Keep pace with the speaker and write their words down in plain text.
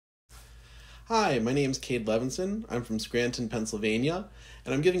Hi, my name is Cade Levinson. I'm from Scranton, Pennsylvania,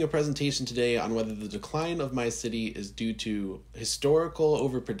 and I'm giving a presentation today on whether the decline of my city is due to historical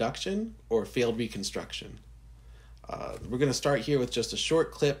overproduction or failed reconstruction. We're going to start here with just a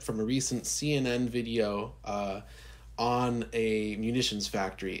short clip from a recent CNN video on a munitions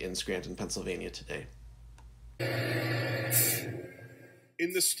factory in Scranton, Pennsylvania today.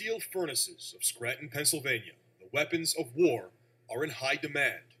 In the steel furnaces of Scranton, Pennsylvania, the weapons of war are in high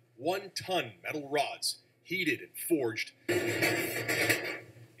demand. 1-ton metal rods heated and forged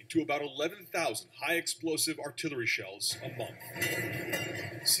into about 11,000 high-explosive artillery shells a month.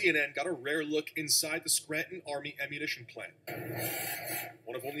 CNN got a rare look inside the Scranton Army ammunition plant,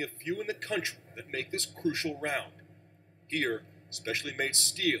 one of only a few in the country that make this crucial round. Here, specially made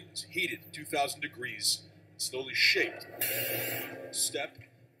steel is heated to 2,000 degrees and slowly shaped, step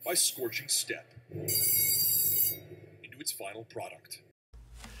by scorching step, into its final product.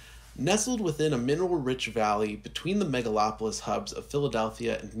 Nestled within a mineral-rich valley between the megalopolis hubs of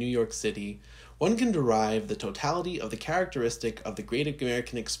Philadelphia and New York City, one can derive the totality of the characteristic of the Great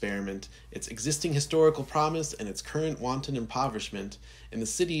American Experiment, its existing historical promise, and its current wanton impoverishment in the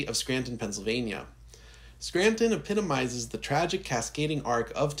city of Scranton, Pennsylvania. Scranton epitomizes the tragic cascading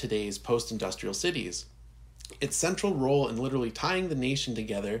arc of today's post-industrial cities. Its central role in literally tying the nation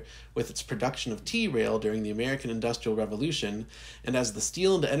together with its production of T-rail during the American Industrial Revolution, and as the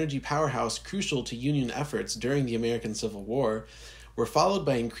steel and energy powerhouse crucial to Union efforts during the American Civil War, were followed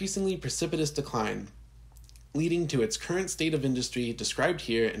by increasingly precipitous decline, leading to its current state of industry described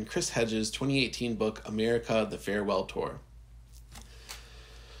here in Chris Hedges' 2018 book, America, the Farewell Tour.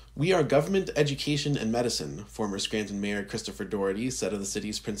 "We are government, education, and medicine," former Scranton Mayor Christopher Doherty said of the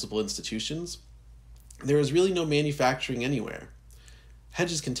city's principal institutions. "There is really no manufacturing anywhere."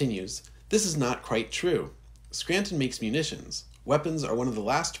 Hedges continues, "This is not quite true. Scranton makes munitions. Weapons are one of the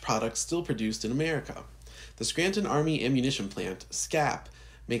last products still produced in America. The Scranton Army Ammunition Plant, SCAP,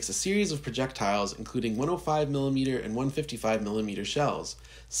 makes a series of projectiles including 105mm and 155mm shells.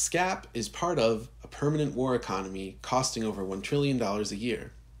 SCAP is part of a permanent war economy costing over $1 trillion a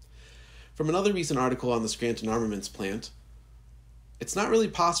year." From another recent article on the Scranton Armaments Plant, "It's not really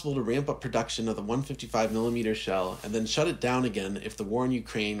possible to ramp up production of the 155mm shell and then shut it down again if the war in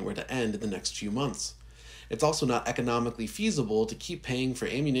Ukraine were to end in the next few months. It's also not economically feasible to keep paying for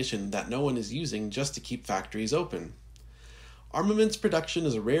ammunition that no one is using just to keep factories open. Armaments production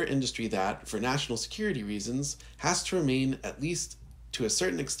is a rare industry that, for national security reasons, has to remain at least to a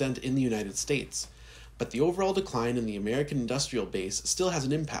certain extent in the United States. But the overall decline in the American industrial base still has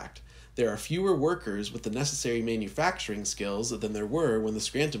an impact. There are fewer workers with the necessary manufacturing skills than there were when the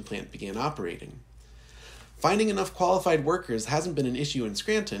Scranton plant began operating. Finding enough qualified workers hasn't been an issue in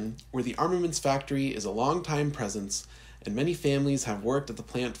Scranton, where the armaments factory is a long-time presence and many families have worked at the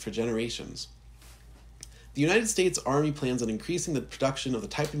plant for generations. The United States Army plans on increasing the production of the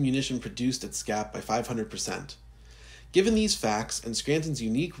type of munition produced at SCAP by 500%. Given these facts and Scranton's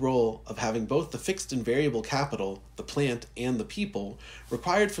unique role of having both the fixed and variable capital, the plant, and the people,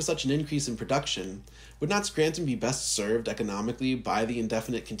 required for such an increase in production, would not Scranton be best served economically by the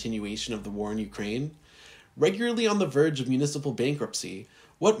indefinite continuation of the war in Ukraine? Regularly on the verge of municipal bankruptcy,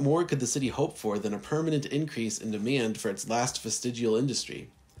 what more could the city hope for than a permanent increase in demand for its last vestigial industry?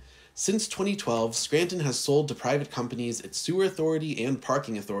 Since 2012, Scranton has sold to private companies its sewer authority and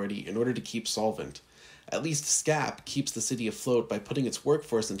parking authority in order to keep solvent. At least SCAP keeps the city afloat by putting its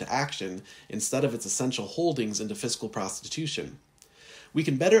workforce into action instead of its essential holdings into fiscal prostitution. We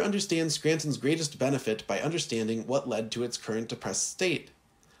can better understand Scranton's greatest benefit by understanding what led to its current depressed state.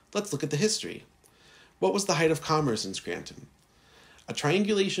 Let's look at the history. What was the height of commerce in Scranton? A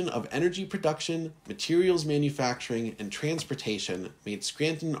triangulation of energy production, materials manufacturing, and transportation made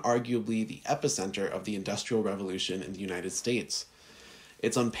Scranton arguably the epicenter of the Industrial Revolution in the United States.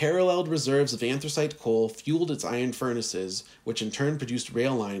 Its unparalleled reserves of anthracite coal fueled its iron furnaces, which in turn produced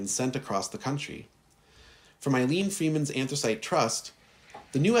rail lines sent across the country. From Eileen Freeman's Anthracite Trust,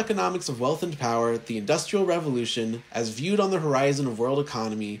 "The new economics of wealth and power, the Industrial Revolution, as viewed on the horizon of world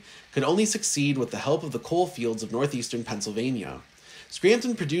economy, could only succeed with the help of the coal fields of northeastern Pennsylvania.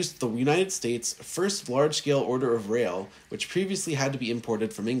 Scranton produced the United States' first large-scale order of rail, which previously had to be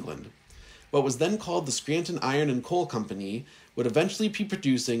imported from England. What was then called the Scranton Iron and Coal Company would eventually be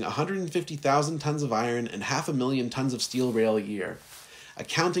producing 150,000 tons of iron and 500,000 tons of steel rail a year,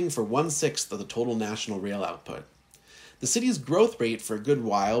 accounting for 1/6 of the total national rail output. The city's growth rate for a good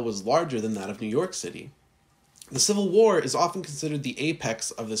while was larger than that of New York City. The Civil War is often considered the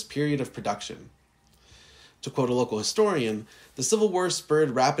apex of this period of production. To quote a local historian, the Civil War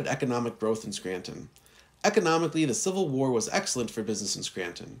spurred rapid economic growth in Scranton. Economically, the Civil War was excellent for business in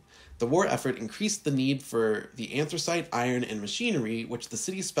Scranton. The war effort increased the need for the anthracite, iron, and machinery which the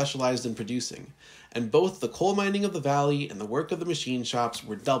city specialized in producing, and both the coal mining of the valley and the work of the machine shops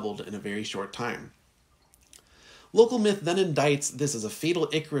were doubled in a very short time. Local myth then indicts this as a fatal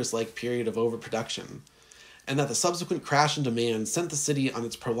Icarus-like period of overproduction, and that the subsequent crash in demand sent the city on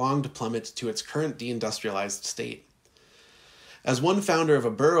its prolonged plummet to its current deindustrialized state. As one founder of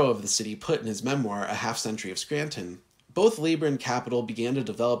a borough of the city put in his memoir, A Half-Century of Scranton, both labor and capital began to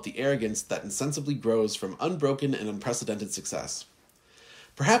develop the arrogance that insensibly grows from unbroken and unprecedented success.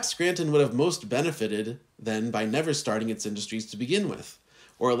 Perhaps Scranton would have most benefited then by never starting its industries to begin with,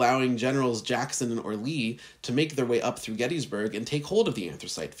 or allowing Generals Jackson or Lee to make their way up through Gettysburg and take hold of the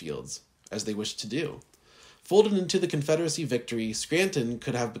anthracite fields, as they wished to do. Folded into the Confederacy victory, Scranton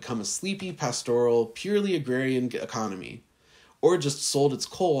could have become a sleepy, pastoral, purely agrarian economy, or just sold its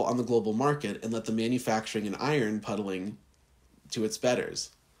coal on the global market and let the manufacturing and iron puddling to its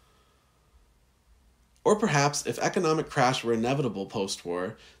betters. Or perhaps, if economic crash were inevitable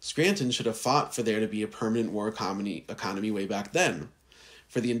post-war, Scranton should have fought for there to be a permanent war economy way back then,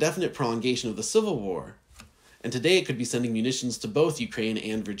 for the indefinite prolongation of the Civil War, and today it could be sending munitions to both Ukraine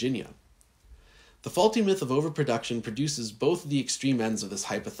and Virginia. The faulty myth of overproduction produces both the extreme ends of this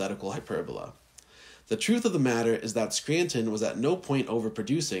hypothetical hyperbola. The truth of the matter is that Scranton was at no point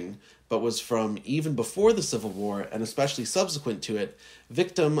overproducing, but was from even before the Civil War, and especially subsequent to it,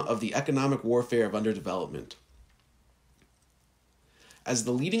 victim of the economic warfare of underdevelopment. As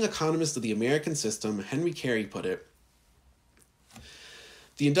the leading economist of the American system, Henry Carey, put it,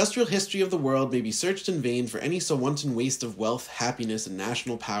 "The industrial history of the world may be searched in vain for any so wanton waste of wealth, happiness, and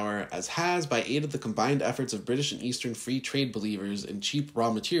national power as has, by aid of the combined efforts of British and Eastern free trade believers in cheap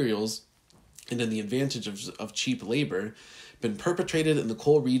raw materials, and in the advantage of cheap labor, been perpetrated in the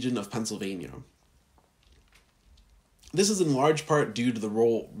coal region of Pennsylvania." This is in large part due to the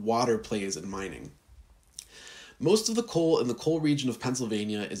role water plays in mining. Most of the coal in the coal region of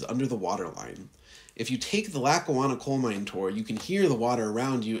Pennsylvania is under the water line. If you take the Lackawanna coal mine tour, you can hear the water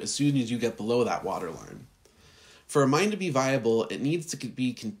around you as soon as you get below that water line. For a mine to be viable, it needs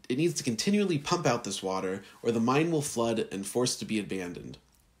to continually pump out this water, or the mine will flood and forced to be abandoned.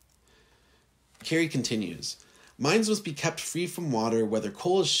 Carey continues, "Mines must be kept free from water whether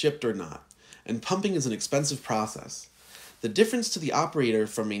coal is shipped or not, and pumping is an expensive process. The difference to the operator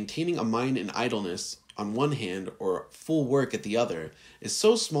from maintaining a mine in idleness on one hand or full work at the other is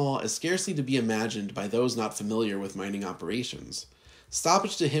so small as scarcely to be imagined by those not familiar with mining operations.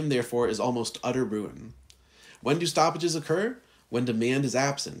 Stoppage to him, therefore, is almost utter ruin. When do stoppages occur? When demand is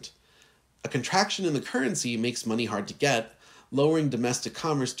absent. A contraction in the currency makes money hard to get, lowering domestic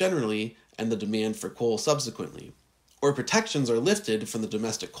commerce generally, and the demand for coal subsequently. Or protections are lifted from the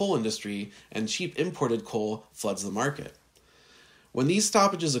domestic coal industry, and cheap imported coal floods the market. When these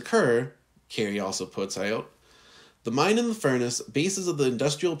stoppages occur," Carey also puts out, "the mine and the furnace, bases of the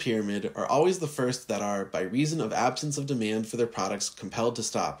industrial pyramid, are always the first that are, by reason of absence of demand for their products, compelled to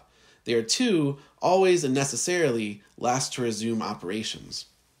stop. They are, too, always and necessarily last to resume operations."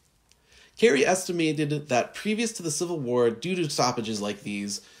 Carey estimated that previous to the Civil War, due to stoppages like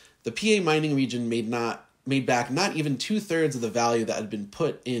these, the PA mining region made back not even 2/3 of the value that had been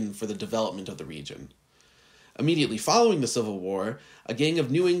put in for the development of the region. Immediately following the Civil War, a gang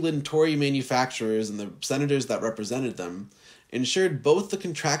of New England Tory manufacturers and the senators that represented them ensured both the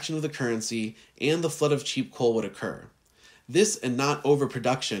contraction of the currency and the flood of cheap coal would occur. This, and not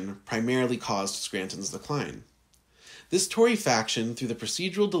overproduction, primarily caused Scranton's decline. This Tory faction, through the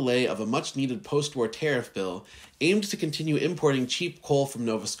procedural delay of a much-needed post-war tariff bill, aimed to continue importing cheap coal from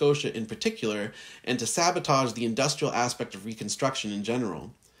Nova Scotia in particular, and to sabotage the industrial aspect of Reconstruction in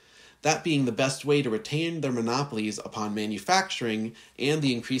general, that being the best way to retain their monopolies upon manufacturing and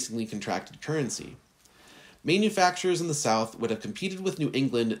the increasingly contracted currency. Manufacturers in the South would have competed with New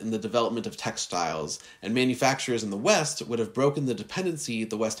England in the development of textiles, and manufacturers in the West would have broken the dependency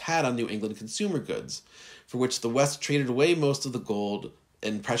the West had on New England consumer goods, for which the West traded away most of the gold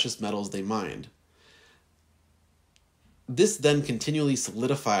and precious metals they mined. This then continually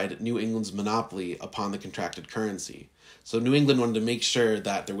solidified New England's monopoly upon the contracted currency. So New England wanted to make sure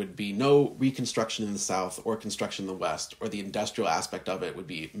that there would be no reconstruction in the South or construction in the West, or the industrial aspect of it would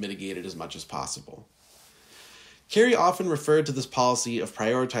be mitigated as much as possible. Carey often referred to this policy of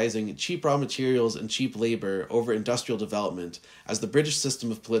prioritizing cheap raw materials and cheap labor over industrial development as the British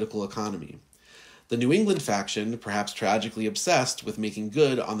system of political economy. The New England faction, perhaps tragically obsessed with making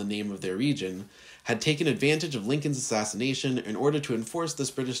good on the name of their region, had taken advantage of Lincoln's assassination in order to enforce this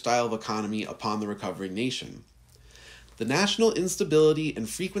British style of economy upon the recovering nation. The national instability and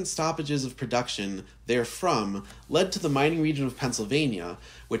frequent stoppages of production therefrom led to the mining region of Pennsylvania,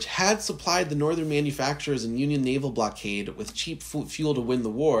 which had supplied the northern manufacturers and Union naval blockade with cheap fuel to win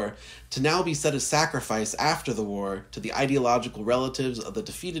the war, to now be set as sacrifice after the war to the ideological relatives of the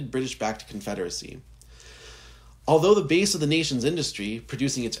defeated British-backed Confederacy. Although the base of the nation's industry,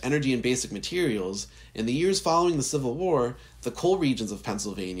 producing its energy and basic materials, in the years following the Civil War, the coal regions of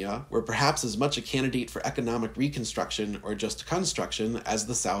Pennsylvania were perhaps as much a candidate for economic reconstruction or just construction as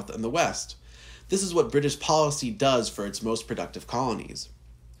the South and the West. This is what British policy does for its most productive colonies.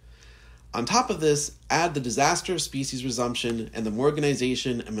 On top of this, add the disaster of species resumption and the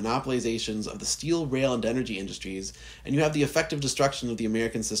Morganization and monopolizations of the steel, rail, and energy industries, and you have the effective destruction of the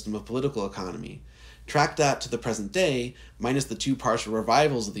American system of political economy. Track that to the present day, minus the two partial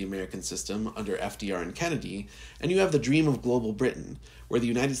revivals of the American system under FDR and Kennedy, and you have the dream of global Britain, where the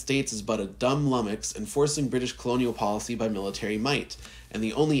United States is but a dumb lummox enforcing British colonial policy by military might, and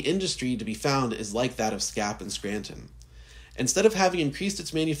the only industry to be found is like that of Scap and Scranton. Instead of having increased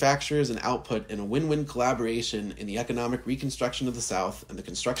its manufacturers and output in a win-win collaboration in the economic reconstruction of the South and the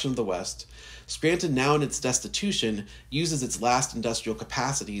construction of the West, Scranton, now in its destitution, uses its last industrial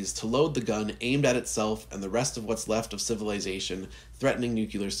capacities to load the gun aimed at itself and the rest of what's left of civilization, threatening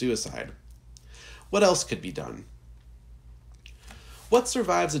nuclear suicide. What else could be done? What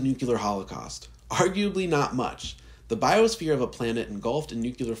survives a nuclear holocaust? Arguably not much. The biosphere of a planet engulfed in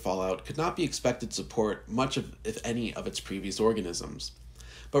nuclear fallout could not be expected to support much of, if any, of its previous organisms.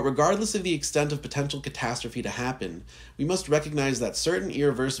 But regardless of the extent of potential catastrophe to happen, we must recognize that certain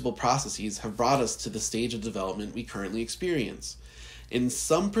irreversible processes have brought us to the stage of development we currently experience. In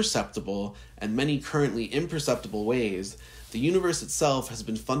some perceptible, and many currently imperceptible ways, the universe itself has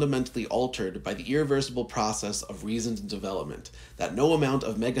been fundamentally altered by the irreversible process of reasoned development that no amount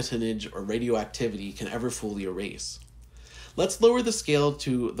of megatonnage or radioactivity can ever fully erase. Let's lower the scale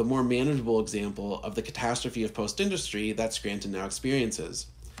to the more manageable example of the catastrophe of post-industry that Scranton now experiences.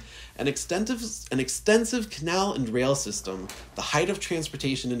 An extensive canal and rail system, the height of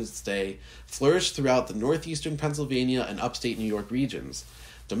transportation in its day, flourished throughout the northeastern Pennsylvania and upstate New York regions.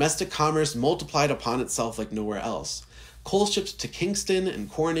 Domestic commerce multiplied upon itself like nowhere else. Coal ships to Kingston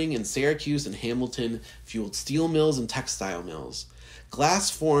and Corning and Syracuse and Hamilton fueled steel mills and textile mills. Glass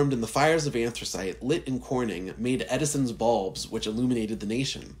formed in the fires of anthracite, lit in Corning, made Edison's bulbs, which illuminated the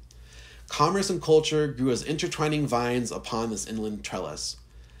nation. Commerce and culture grew as intertwining vines upon this inland trellis.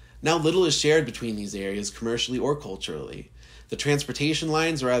 Now little is shared between these areas commercially or culturally. The transportation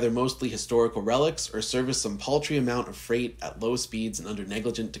lines are either mostly historical relics or service some paltry amount of freight at low speeds and under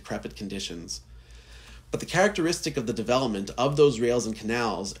negligent, decrepit conditions. But the characteristic of the development of those rails and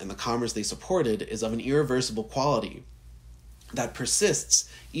canals and the commerce they supported is of an irreversible quality that persists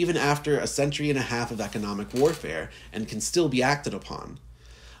even after a century and a half of economic warfare and can still be acted upon.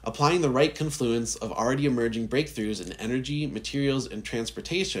 Applying the right confluence of already emerging breakthroughs in energy, materials, and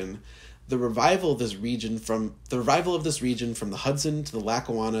transportation, the revival of this region from the Hudson to the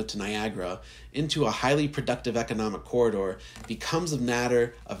Lackawanna to Niagara into a highly productive economic corridor becomes a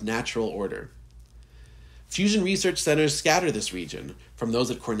matter of natural order. Fusion research centers scatter this region, from those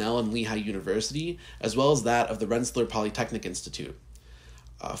at Cornell and Lehigh University, as well as that of the Rensselaer Polytechnic Institute.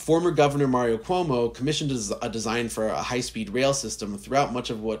 Former Governor Mario Cuomo commissioned a design for a high-speed rail system throughout much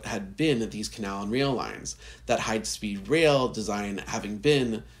of what had been these canal and rail lines, that high-speed rail design having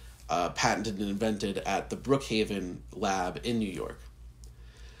been patented and invented at the Brookhaven lab in New York.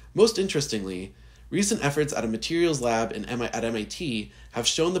 Most interestingly, recent efforts at a materials lab at MIT have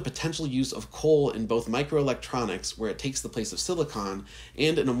shown the potential use of coal in both microelectronics, where it takes the place of silicon,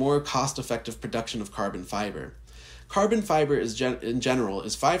 and in a more cost-effective production of carbon fiber. Carbon fiber in general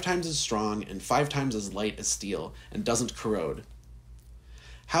is 5 times as strong and 5 times as light as steel and doesn't corrode.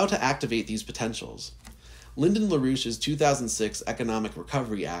 How to activate these potentials? Lyndon LaRouche's 2006 Economic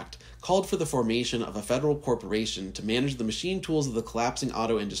Recovery Act called for the formation of a federal corporation to manage the machine tools of the collapsing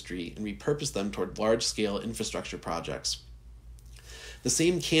auto industry and repurpose them toward large-scale infrastructure projects. The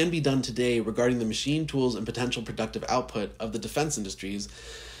same can be done today regarding the machine tools and potential productive output of the defense industries,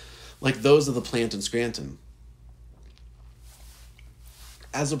 like those of the plant in Scranton.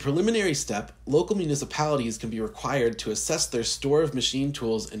 As a preliminary step, local municipalities can be required to assess their store of machine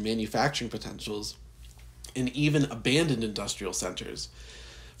tools and manufacturing potentials in even abandoned industrial centers.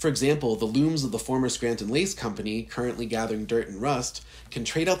 For example, the looms of the former Scranton Lace Company, currently gathering dirt and rust, can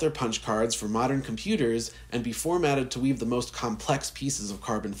trade out their punch cards for modern computers and be formatted to weave the most complex pieces of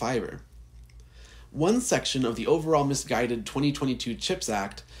carbon fiber. One section of the overall misguided 2022 CHIPS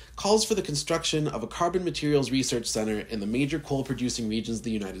Act calls for the construction of a carbon materials research center in the major coal-producing regions of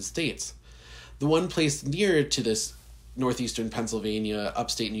the United States. The one placed nearer to this northeastern Pennsylvania,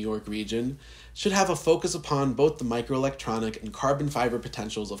 upstate New York region, should have a focus upon both the microelectronic and carbon fiber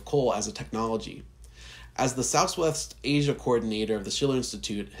potentials of coal as a technology. As the Southwest Asia coordinator of the Schiller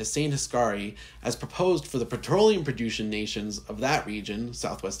Institute, Hussein Haskari, has proposed for the petroleum producing nations of that region,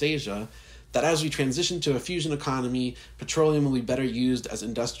 Southwest Asia, that as we transition to a fusion economy, petroleum will be better used as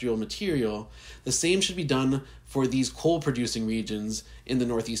industrial material. The same should be done for these coal-producing regions in the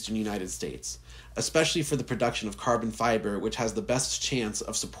northeastern United States, especially for the production of carbon fiber, which has the best chance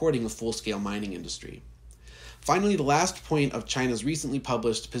of supporting a full-scale mining industry. Finally, the last point of China's recently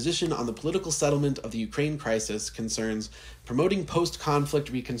published position on the political settlement of the Ukraine crisis concerns promoting post-conflict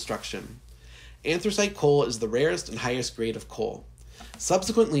reconstruction. Anthracite coal is the rarest and highest grade of coal.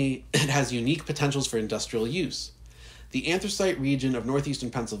 Subsequently, it has unique potentials for industrial use. The anthracite region of northeastern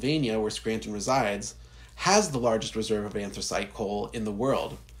Pennsylvania, where Scranton resides, has the largest reserve of anthracite coal in the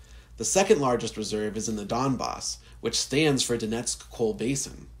world. The second largest reserve is in the Donbass, which stands for Donetsk Coal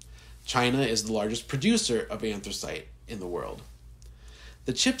Basin. China is the largest producer of anthracite in the world.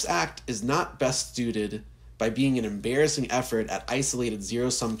 The CHIPS Act is not best suited by being an embarrassing effort at isolated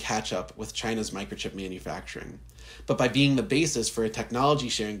zero-sum catch-up with China's microchip manufacturing, but by being the basis for a technology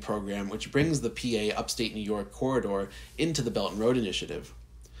sharing program which brings the PA upstate New York corridor into the Belt and Road Initiative.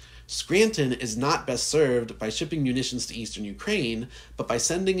 Scranton is not best served by shipping munitions to eastern Ukraine, but by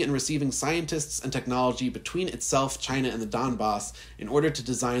sending and receiving scientists and technology between itself, China, and the Donbass in order to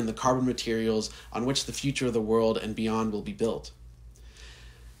design the carbon materials on which the future of the world and beyond will be built.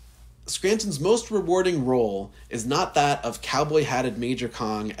 Scranton's most rewarding role is not that of cowboy-hatted Major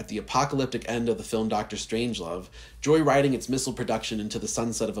Kong at the apocalyptic end of the film Dr. Strangelove, joyriding its missile production into the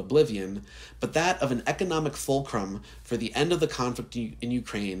sunset of oblivion, but that of an economic fulcrum for the end of the conflict in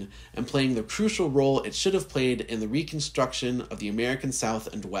Ukraine and playing the crucial role it should have played in the reconstruction of the American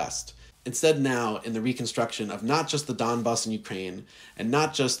South and West, instead now in the reconstruction of not just the Donbass in Ukraine and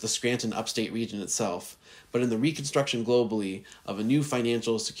not just the Scranton upstate region itself, but in the reconstruction globally of a new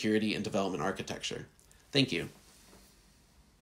financial security and development architecture. Thank you.